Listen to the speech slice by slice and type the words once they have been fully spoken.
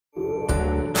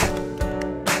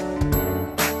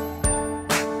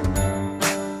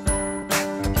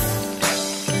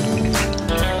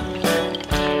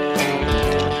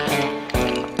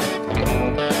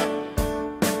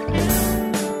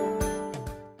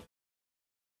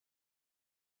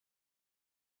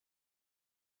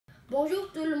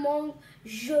Bonjour tout le monde,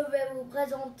 je vais vous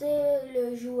présenter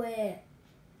le jouet.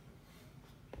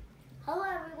 Hello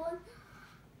everyone,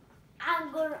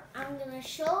 I'm gonna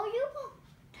show you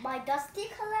my Dusty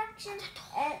collection,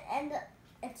 and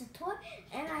it's a toy,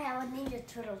 and I have a Ninja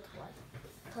Turtle toy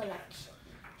collection.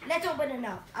 Let's open it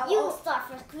up. You start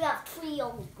first. We have 3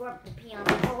 old grumpy peons.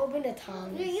 I'll open the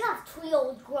tongue. You have 3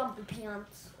 old grumpy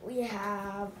peons. We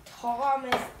have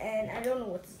Thomas and I don't know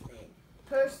what's his name.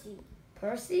 Percy.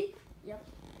 Percy? Yep.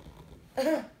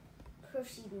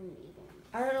 Percy the Needle.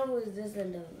 I don't know who is this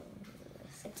and don't know who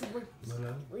this. It's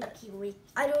Wiki.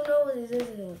 I don't know who this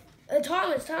is.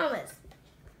 Thomas.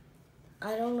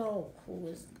 I don't know who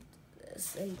is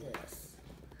this and this.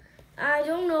 I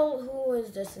don't know who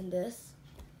is this and this.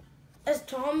 It's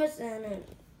Thomas and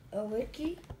a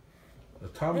Wiki. The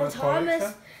Thomas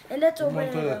and let's open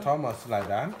it the up. Thomas like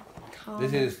that. Thomas.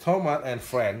 This is Thomas and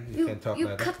friend. You can talk you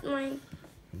like cut that. my.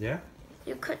 Yeah?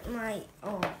 You cut my.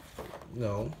 Oh.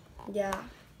 No. Yeah.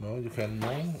 No, you can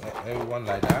move everyone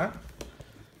like that.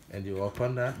 And you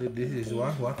open that. This is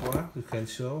what? You can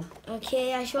show.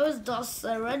 Okay, I showed Dust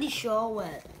already show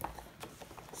it.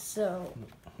 So.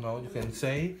 No, you can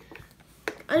say.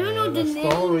 I don't know the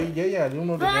story. name. Yeah, you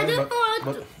know the But I name. don't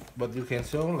know But you can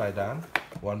show like that,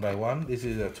 one by one. This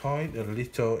is a toy, a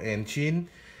little engine,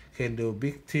 can do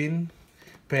big thing.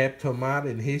 Pet Thomas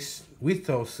in his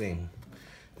whistle thing.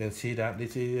 You can see that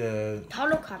this is a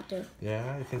Helicopter.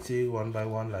 yeah. You can see one by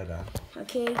one like that.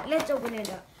 Okay, let's open it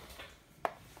up.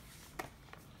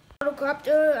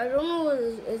 Helicopter. I don't know.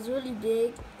 It's really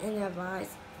big and have eyes.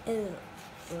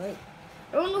 Right.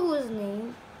 I don't know his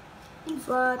name,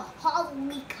 but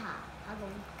Halloweenka.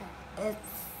 it's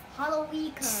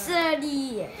Halloweenka.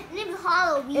 silly. Name is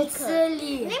Halloweenka. It's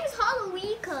silly. Name is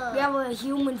Halloweenka. We have a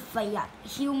human Fiat.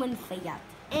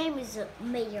 Name is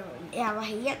Mary. Yeah, right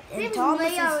here. Name And is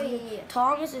Thomas Mary. is here.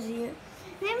 Thomas is here.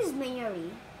 Name is Mary.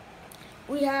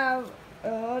 We have, I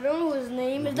don't know his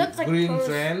name. It looks like Green Percy.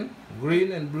 train,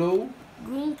 green and blue.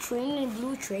 Green train and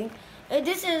blue train. And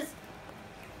this is,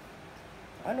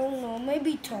 I don't know,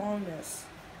 maybe Thomas.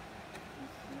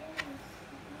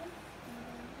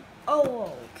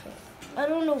 Oh, okay. I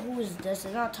don't know who is this.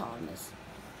 It's not Thomas.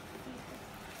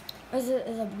 It's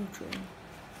a blue train.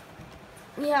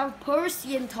 We have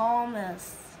Percy and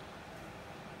Thomas.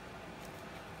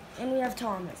 And we have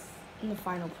Thomas in the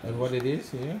final place. And what it is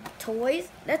here? Toys.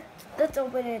 Let's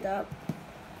open it up.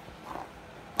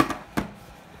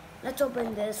 Let's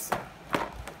open this.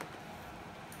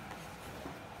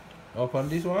 Open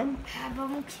this one. Have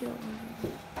them kill me.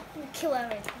 Kill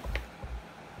everything.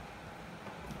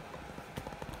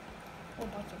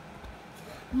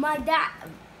 My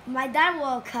dad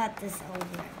will cut this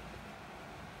over.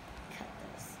 Cut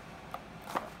this.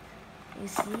 You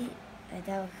see? My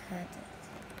dad will cut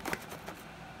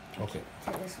it. Okay.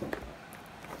 To this one.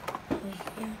 Right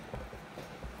here.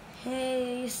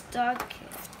 Hey, stuck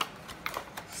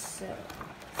it. So.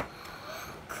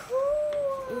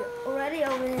 Cool. We already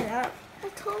opened it up. A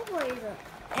toy.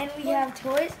 And we have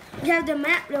toys. We have the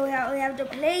map. We have the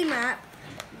play map.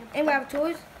 And we have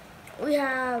toys. We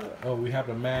have Oh, we have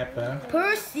the map, huh?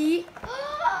 Percy,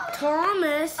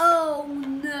 Thomas, Oh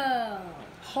no.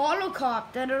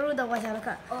 Helicopter. I don't know the white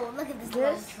helicopter. Oh, look at this,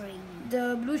 This? long train.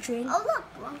 The blue train. Oh look,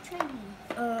 long train.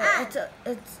 Long train.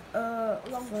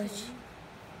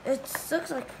 It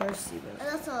looks like Percy. But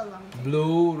That's a long train.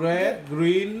 Blue, red,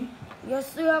 green.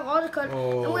 yes, we have all the colors.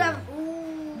 Oh. And we have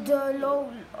Ooh. the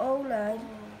low OLED.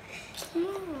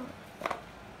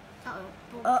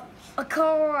 A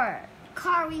car.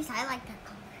 Cars, I like that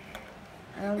car.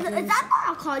 I don't Is think that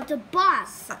not a car? It's a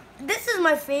bus. this is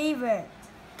my favorite.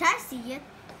 Can I see it?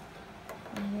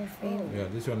 Your favorite. Yeah,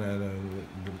 this one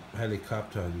the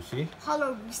helicopter. You see?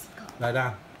 Hollow Reese car. Like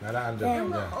that. Under. Yeah. And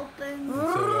we'll Yeah.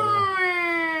 open.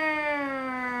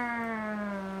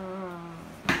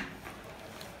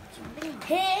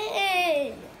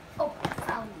 Hey! Oh,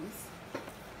 found this.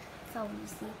 Found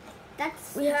this.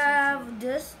 That's. We have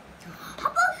this. How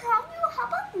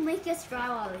about you make us drive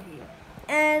out of here?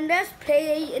 And let's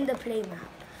play in the play map.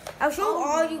 I'll show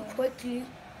all you quickly.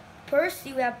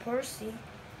 Percy, we have Percy.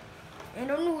 I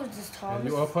don't know who's this And Thomas.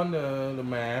 you open the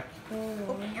map.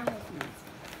 Open everything.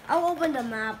 I'll open the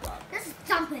map up. Let's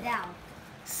jump it out.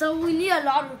 So we need a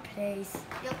lot of place.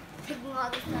 Yep, taking all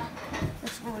this stuff.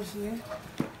 Let's go here.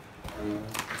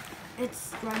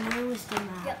 It's right here with the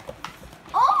map. Yep.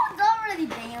 Oh, it's already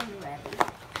banned already.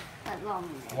 That long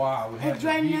one. Wow, we have It's the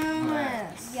big map.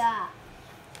 ginormous. Yeah.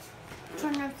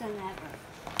 Turnips than ever.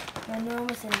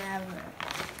 Ginormous and ever.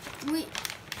 We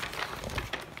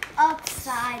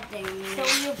upside down. So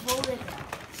we fold it out.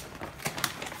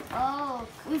 Oh,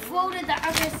 We folded the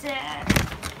other set.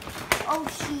 Oh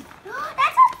shit.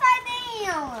 that's upside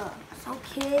down. It's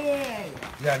okay.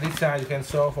 Yeah, this side you can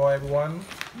show for everyone.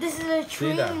 This is a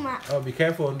See that? train map. Oh, be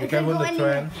careful. Be It can careful go the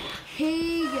anywhere. train.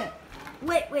 Here.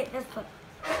 Wait, let's put.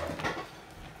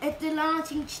 It's the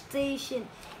launching station.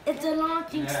 It's the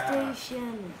launching Yeah.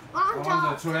 station. On On the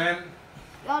top. train.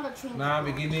 On the train. Now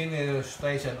beginning in the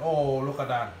station. Oh, look at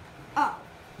that. Oh.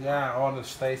 Yeah, on the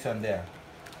station there.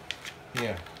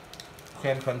 Here.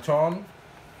 Can control.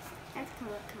 That's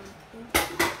kind of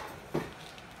cool.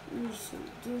 You see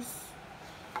this.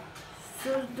 So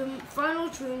the final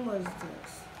train was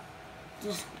this.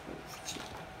 This goes here.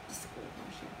 This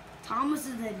goes here. Thomas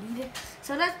is the leader.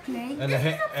 So let's play. And the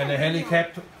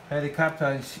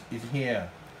helicopter is here.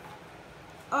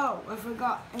 Oh, I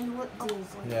forgot. And what does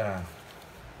Yeah.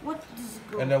 what does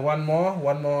it go? And then one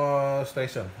more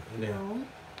station. There. No.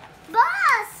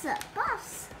 Bus.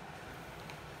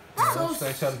 One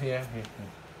station here.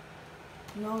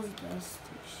 No, the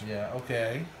station. Yeah,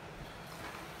 okay.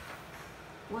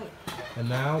 Wait. And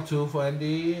now 2 for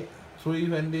Andy, 3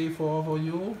 for Andy, 4 for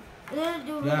you. Let's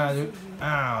do Yeah, this.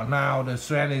 now the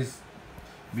train is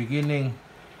beginning.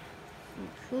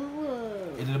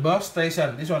 Cool. It's the bus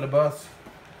station. This one the bus.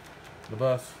 The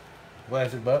bus. Where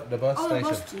is it? The bus Oh, station. the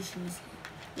bus station is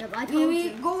here. Yep, I We told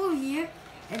you. go over here,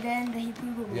 and then the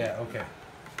hippie will go. Yeah, okay.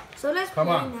 So let's Come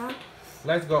play on. now.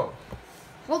 Let's go.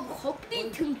 Oh,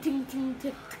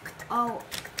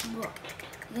 look.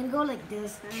 You can go like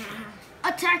this.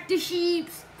 Attack the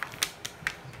sheeps.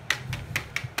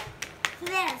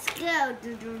 Let's go.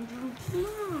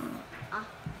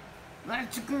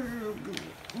 Let's go.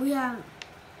 We have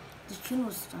the train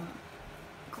will start.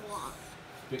 Go on.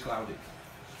 Speak loudly.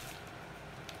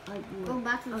 Go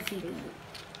back to the Okay. station.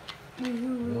 No,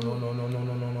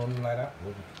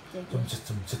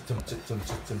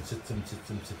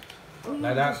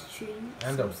 like that. Like that.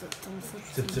 And up.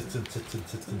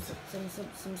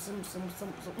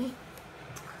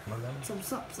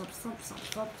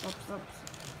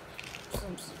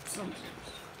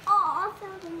 Oh, I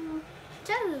found him.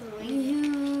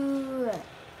 Totally.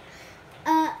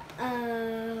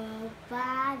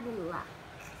 Bad luck.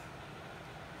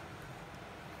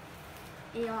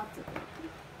 Yeah.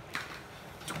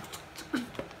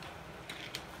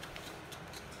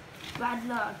 Bad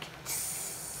luck.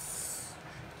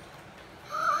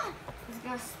 It's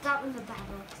gonna start with the bad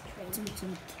luck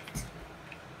train.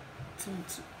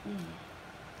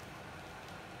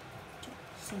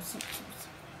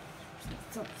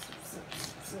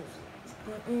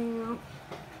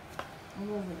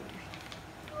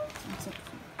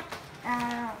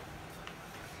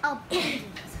 Oh,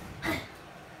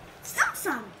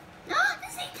 Some.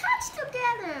 does he touch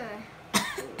together?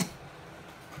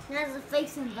 He has a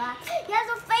face and back. He has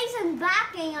a face and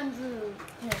back, Andrew.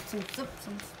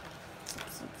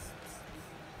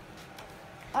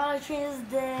 All the trains It's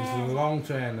a there. long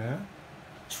train, huh?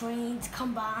 Trains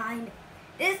combined.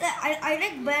 I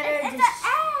like better It's this. an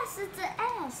S. It's an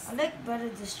S. I like better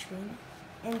this train,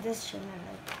 and this train I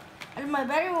like. And my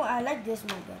better one, I like this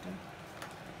one better.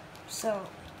 So,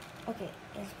 okay.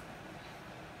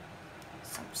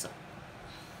 Some. Some.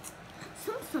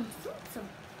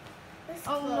 Let's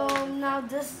Oh go. no! Now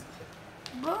this.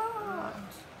 But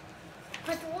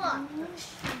But what?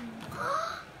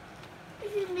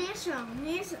 This is mushroom.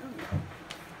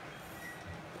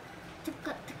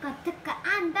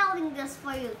 I'm building this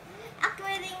for you.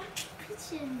 Upgrading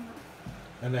kitchen.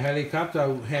 And the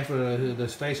helicopter have the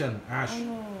station, Ash. I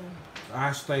know.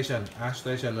 Ash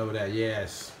station over there,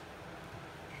 yes.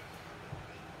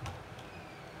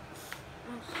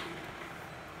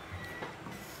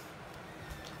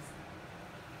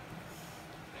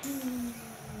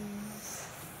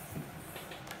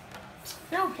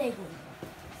 No playground.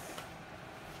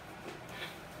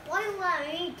 What do you want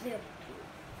me to?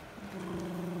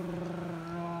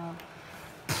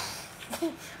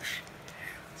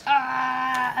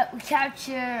 We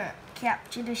capture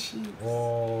the sheep.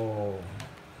 Oh.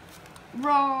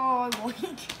 Roar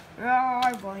boink, roar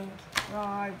boink,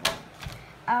 roar boink.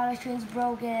 Our train's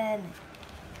broken.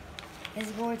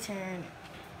 It's your turn.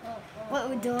 What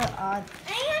we do on?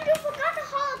 Hey, Andrew forgot the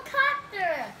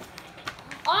helicopter.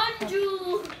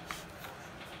 Andrew.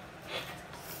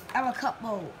 Our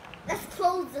couple. Let's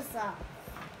close this up.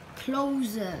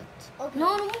 Close it. Okay.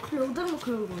 No, don't close. Don't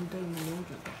close one thing.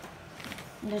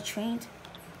 The train.